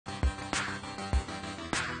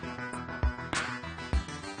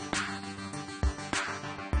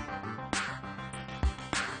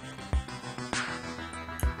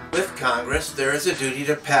With Congress, there is a duty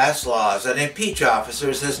to pass laws and impeach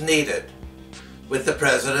officers as needed. With the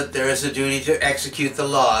President, there is a duty to execute the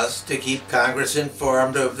laws, to keep Congress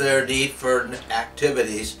informed of their need for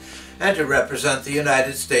activities, and to represent the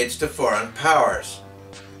United States to foreign powers.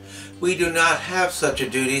 We do not have such a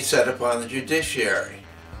duty set upon the judiciary.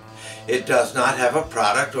 It does not have a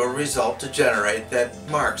product or result to generate that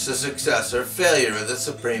marks the success or failure of the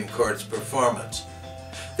Supreme Court's performance.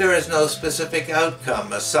 There is no specific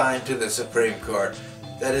outcome assigned to the Supreme Court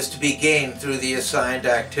that is to be gained through the assigned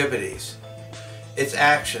activities. Its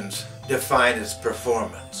actions define its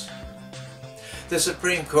performance. The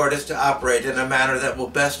Supreme Court is to operate in a manner that will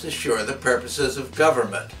best assure the purposes of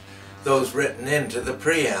government, those written into the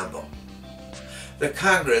preamble. The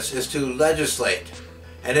Congress is to legislate,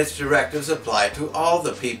 and its directives apply to all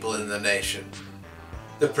the people in the nation.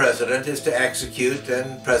 The President is to execute,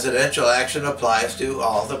 and presidential action applies to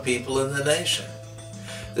all the people in the nation.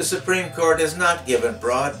 The Supreme Court is not given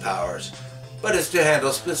broad powers, but is to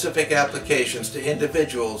handle specific applications to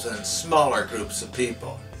individuals and smaller groups of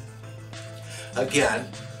people. Again,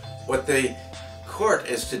 what the court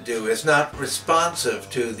is to do is not responsive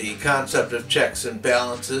to the concept of checks and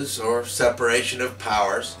balances or separation of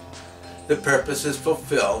powers. The purpose is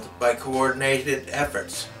fulfilled by coordinated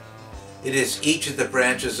efforts. It is each of the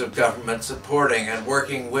branches of government supporting and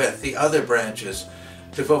working with the other branches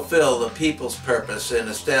to fulfill the people's purpose in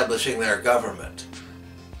establishing their government.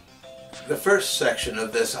 The first section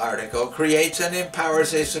of this article creates and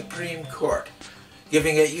empowers a Supreme Court,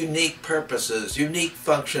 giving it unique purposes, unique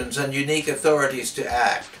functions, and unique authorities to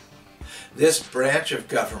act. This branch of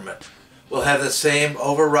government will have the same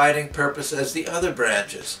overriding purpose as the other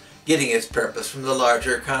branches, getting its purpose from the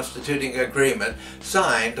larger constituting agreement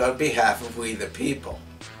signed on behalf of we the people.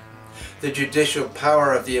 The judicial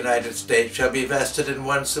power of the United States shall be vested in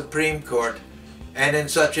one Supreme Court and in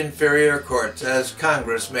such inferior courts as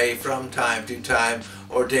Congress may from time to time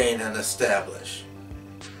ordain and establish.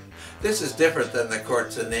 This is different than the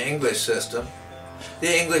courts in the English system.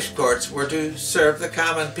 The English courts were to serve the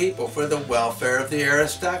common people for the welfare of the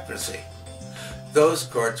aristocracy. Those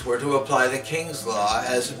courts were to apply the King's law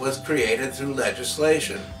as it was created through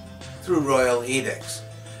legislation, through royal edicts,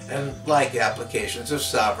 and like applications of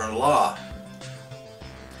sovereign law.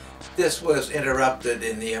 This was interrupted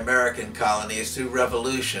in the American colonies through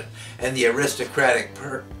revolution and the aristocratic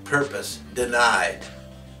purpose denied.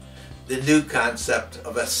 The new concept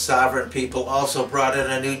of a sovereign people also brought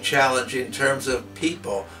in a new challenge in terms of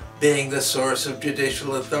people being the source of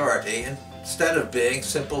judicial authority instead of being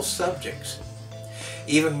simple subjects.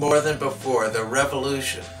 Even more than before the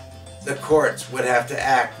revolution, the courts would have to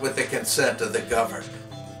act with the consent of the governed.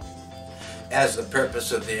 As the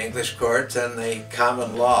purpose of the English courts and the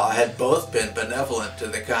common law had both been benevolent to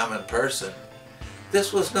the common person,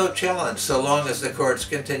 this was no challenge so long as the courts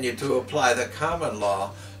continued to apply the common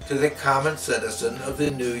law to the common citizen of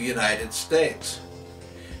the new United States.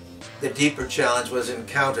 The deeper challenge was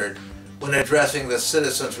encountered when addressing the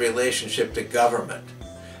citizen's relationship to government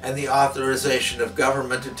and the authorization of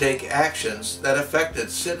government to take actions that affected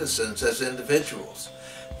citizens as individuals.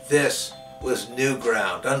 This was new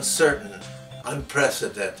ground, uncertain,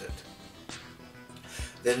 unprecedented.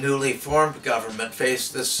 The newly formed government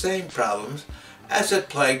faced the same problems as had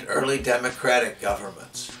plagued early democratic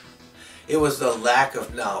governments. It was the lack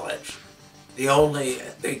of knowledge,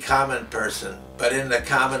 the common person, but in the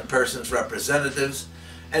common person's representatives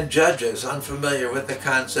and judges unfamiliar with the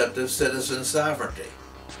concept of citizen sovereignty.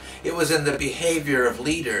 It was in the behavior of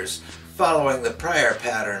leaders following the prior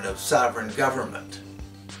pattern of sovereign government.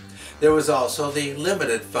 There was also the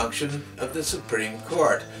limited function of the Supreme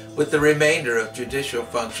Court, with the remainder of judicial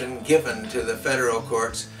function given to the federal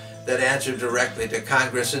courts that answered directly to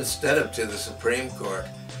Congress instead of to the Supreme Court.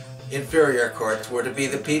 Inferior courts were to be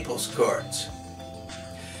the people's courts.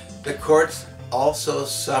 The courts also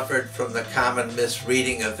suffered from the common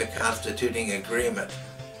misreading of the constituting agreement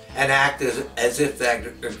and acted as if that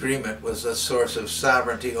agreement was a source of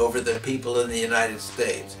sovereignty over the people in the United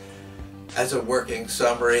States. As a working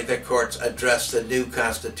summary, the courts addressed the new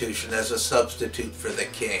Constitution as a substitute for the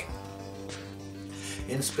king.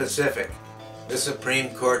 In specific, the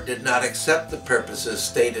Supreme Court did not accept the purposes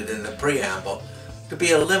stated in the preamble to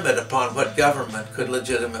be a limit upon what government could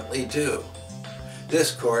legitimately do.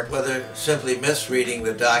 This court, whether simply misreading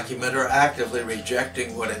the document or actively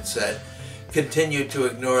rejecting what it said, continued to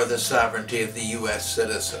ignore the sovereignty of the U.S.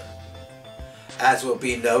 citizen. As will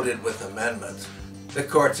be noted with amendments, the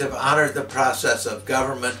courts have honored the process of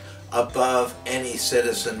government above any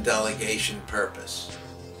citizen delegation purpose.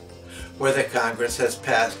 Where the Congress has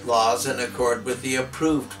passed laws in accord with the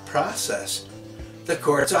approved process, the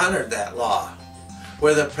courts honored that law.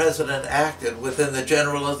 Where the President acted within the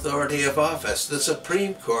general authority of office, the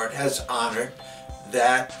Supreme Court has honored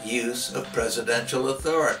that use of presidential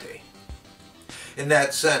authority. In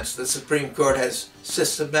that sense, the Supreme Court has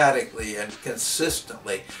systematically and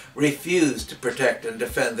consistently refused to protect and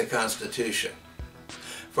defend the Constitution.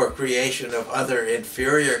 For creation of other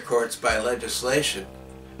inferior courts by legislation,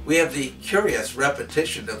 we have the curious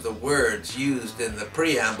repetition of the words used in the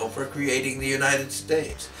preamble for creating the United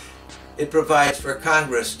States. It provides for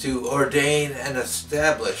Congress to ordain and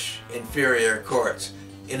establish inferior courts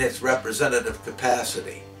in its representative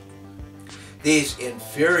capacity. These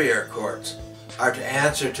inferior courts are to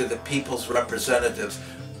answer to the people's representatives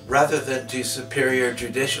rather than to superior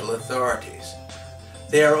judicial authorities.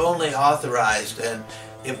 They are only authorized and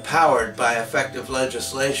empowered by effective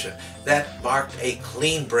legislation. That marked a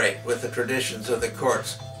clean break with the traditions of the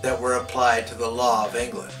courts that were applied to the law of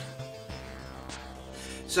England.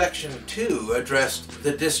 Section 2 addressed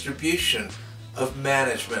the distribution of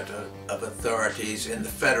management of authorities in the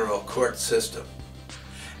federal court system.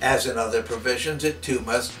 As in other provisions, it too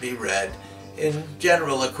must be read in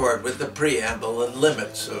general accord with the preamble and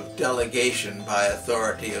limits of delegation by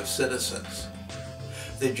authority of citizens.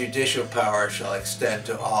 The judicial power shall extend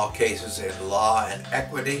to all cases in law and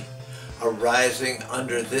equity arising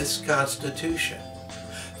under this Constitution.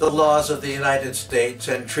 The laws of the United States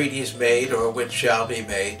and treaties made or which shall be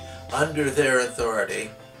made under their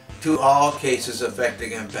authority, to all cases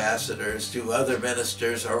affecting ambassadors, to other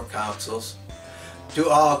ministers or consuls, to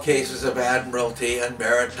all cases of admiralty and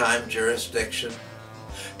maritime jurisdiction,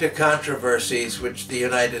 to controversies which the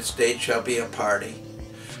United States shall be a party,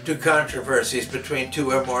 to controversies between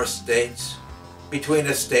two or more states, between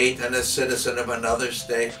a state and a citizen of another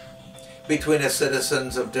state, between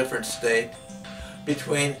citizens of different state,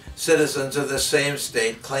 between citizens of the same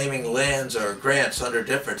state claiming lands or grants under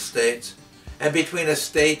different states, and between a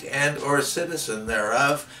state and or citizen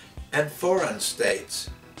thereof and foreign states,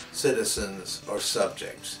 citizens or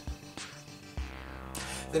subjects.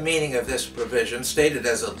 The meaning of this provision, stated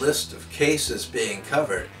as a list of cases being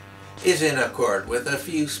covered, is in accord with a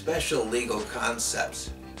few special legal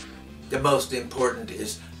concepts. The most important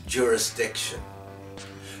is jurisdiction.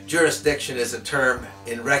 Jurisdiction is a term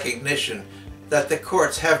in recognition that the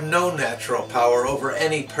courts have no natural power over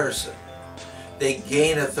any person. They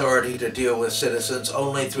gain authority to deal with citizens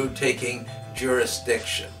only through taking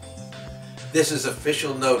jurisdiction. This is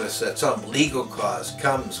official notice that some legal cause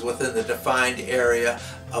comes within the defined area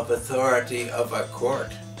of authority of a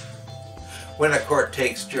court. When a court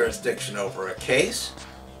takes jurisdiction over a case,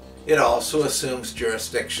 it also assumes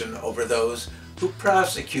jurisdiction over those who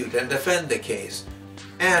prosecute and defend the case,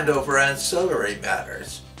 and over ancillary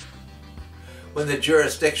matters. When the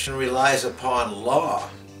jurisdiction relies upon law,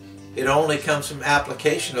 it only comes from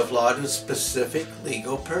application of law to specific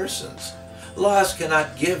legal persons. Laws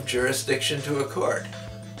cannot give jurisdiction to a court.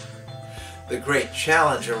 The great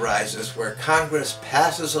challenge arises where Congress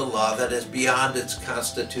passes a law that is beyond its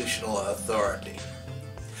constitutional authority.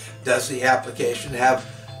 Does the application have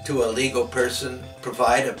to a legal person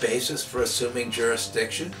provide a basis for assuming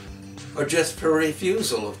jurisdiction, or just for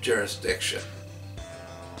refusal of jurisdiction?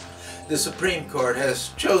 The Supreme Court has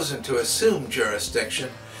chosen to assume jurisdiction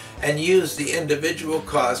and use the individual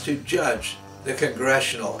cause to judge the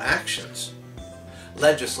congressional actions.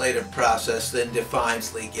 Legislative process then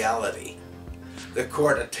defines legality. The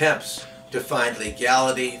court attempts to find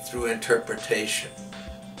legality through interpretation.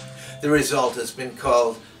 The result has been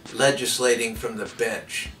called legislating from the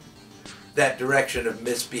bench. That direction of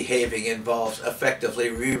misbehaving involves effectively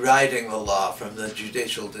rewriting the law from the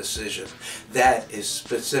judicial decision. That is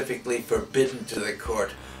specifically forbidden to the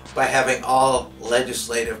court by having all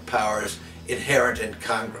legislative powers inherent in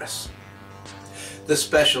Congress. The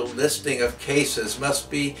special listing of cases must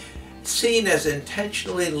be seen as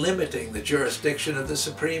intentionally limiting the jurisdiction of the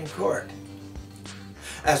Supreme Court.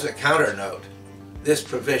 As a counter note, this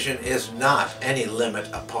provision is not any limit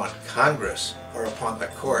upon Congress or upon the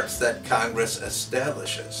courts that Congress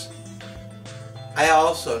establishes. I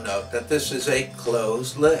also note that this is a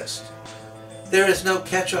closed list. There is no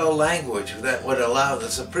catch-all language that would allow the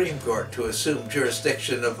Supreme Court to assume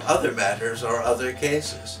jurisdiction of other matters or other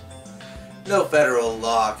cases. No federal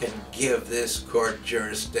law can give this court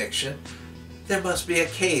jurisdiction. There must be a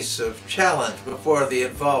case of challenge before the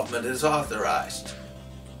involvement is authorized.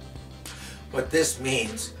 What this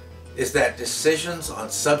means is that decisions on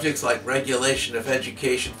subjects like regulation of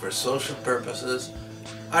education for social purposes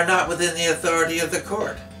are not within the authority of the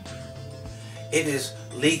court. It is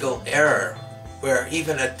legal error where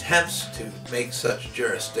even attempts to make such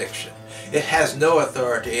jurisdiction. It has no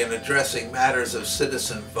authority in addressing matters of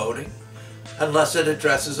citizen voting unless it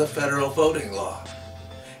addresses a federal voting law.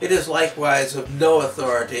 It is likewise of no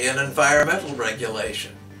authority in environmental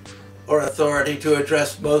regulation or authority to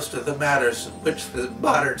address most of the matters in which the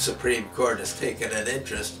modern Supreme Court has taken an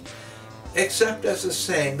interest, except as the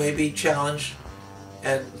same may be challenged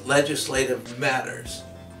in legislative matters.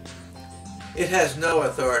 It has no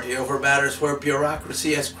authority over matters where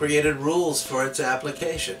bureaucracy has created rules for its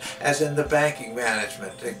application, as in the banking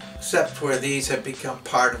management, except where these have become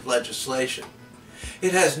part of legislation.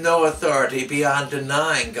 It has no authority beyond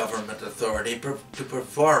denying government authority to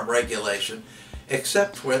perform regulation,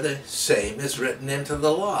 except where the same is written into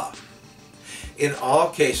the law. In all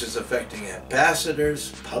cases affecting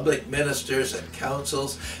ambassadors, public ministers, and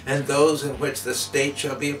councils, and those in which the state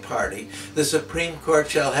shall be a party, the Supreme Court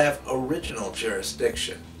shall have original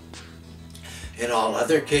jurisdiction. In all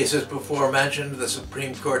other cases before mentioned, the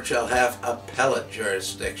Supreme Court shall have appellate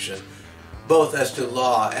jurisdiction, both as to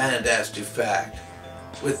law and as to fact,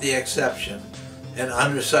 with the exception, and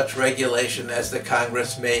under such regulation as the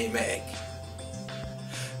Congress may make.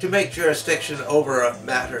 To make jurisdiction over a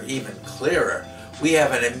matter even clearer, we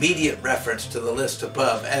have an immediate reference to the list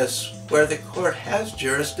above as where the court has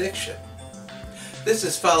jurisdiction. This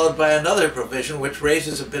is followed by another provision which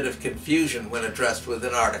raises a bit of confusion when addressed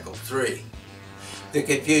within Article 3. The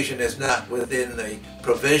confusion is not within the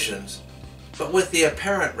provisions, but with the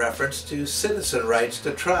apparent reference to citizen rights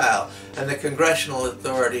to trial and the congressional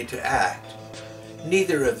authority to act.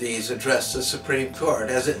 Neither of these address the Supreme Court,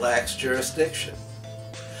 as it lacks jurisdiction.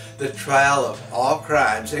 The trial of all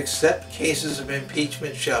crimes except cases of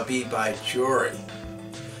impeachment shall be by jury.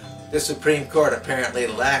 The Supreme Court apparently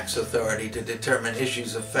lacks authority to determine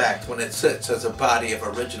issues of fact when it sits as a body of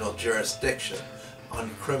original jurisdiction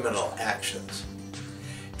on criminal actions.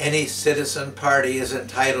 Any citizen party is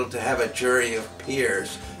entitled to have a jury of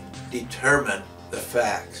peers determine the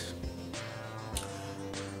facts.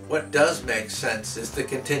 What does make sense is the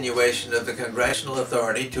continuation of the congressional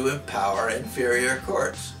authority to empower inferior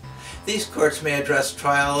courts. These courts may address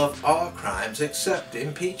trial of all crimes except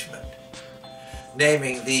impeachment.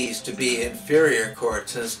 Naming these to be inferior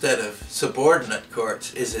courts instead of subordinate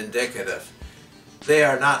courts is indicative. They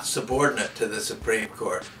are not subordinate to the Supreme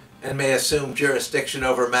Court and may assume jurisdiction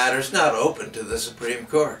over matters not open to the Supreme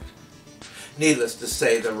Court. Needless to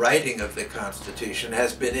say, the writing of the Constitution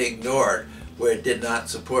has been ignored where it did not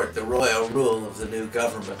support the royal rule of the new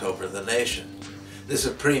government over the nation. The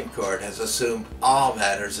Supreme Court has assumed all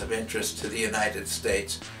matters of interest to the United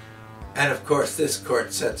States, and of course this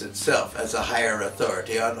court sets itself as a higher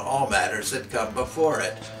authority on all matters that come before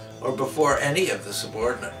it, or before any of the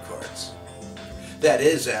subordinate courts. That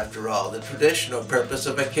is, after all, the traditional purpose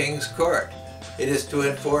of a king's court. It is to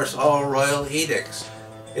enforce all royal edicts.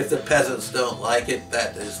 If the peasants don't like it,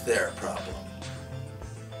 that is their problem.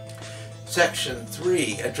 Section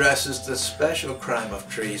 3 addresses the special crime of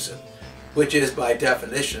treason, which is by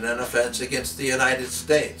definition an offense against the United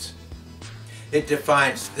States. It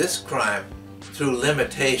defines this crime through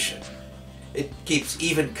limitation. It keeps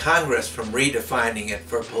even Congress from redefining it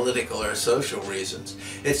for political or social reasons.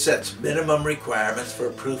 It sets minimum requirements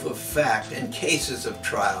for proof of fact in cases of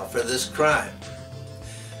trial for this crime.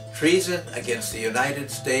 Treason against the United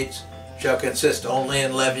States shall consist only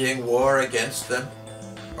in levying war against them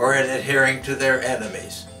or in adhering to their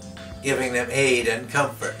enemies, giving them aid and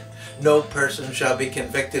comfort. No person shall be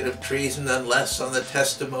convicted of treason unless on the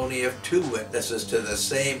testimony of 2 witnesses to the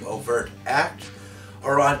same overt act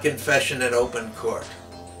or on confession in open court.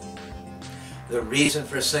 The reason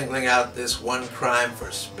for singling out this one crime for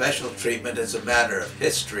special treatment is a matter of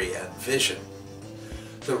history and vision.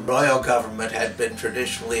 The royal government had been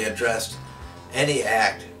traditionally addressed any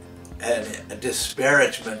act and a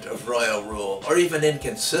disparagement of royal rule, or even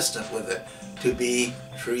inconsistent with it, to be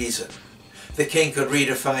treason. The king could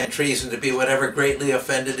redefine treason to be whatever greatly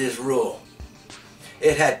offended his rule.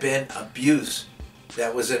 It had been abuse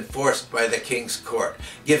that was enforced by the king's court,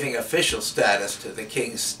 giving official status to the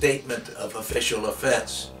king's statement of official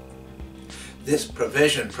offense. This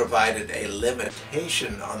provision provided a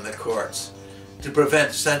limitation on the courts to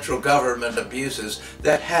prevent central government abuses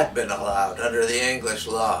that had been allowed under the English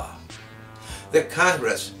law. The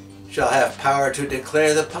Congress shall have power to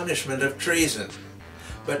declare the punishment of treason,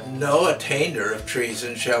 but no attainder of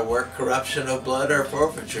treason shall work corruption of blood or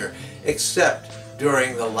forfeiture, except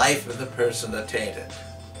during the life of the person attainted.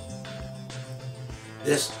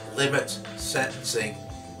 This limits sentencing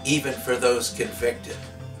even for those convicted.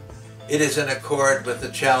 It is in accord with the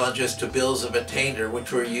challenges to bills of attainder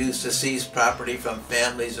which were used to seize property from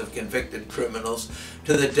families of convicted criminals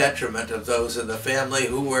to the detriment of those in the family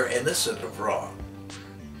who were innocent of wrong.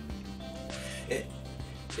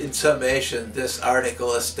 In summation, this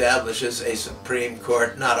article establishes a Supreme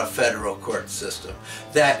Court, not a federal court system.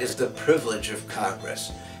 That is the privilege of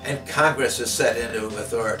Congress, and Congress is set into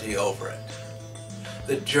authority over it.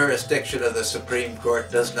 The jurisdiction of the Supreme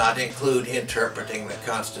Court does not include interpreting the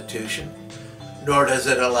Constitution, nor does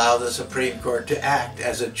it allow the Supreme Court to act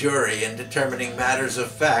as a jury in determining matters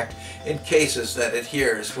of fact in cases that it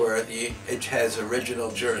hears where it has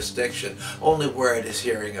original jurisdiction, only where it is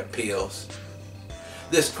hearing appeals.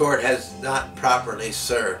 This court has not properly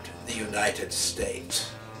served the United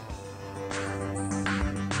States.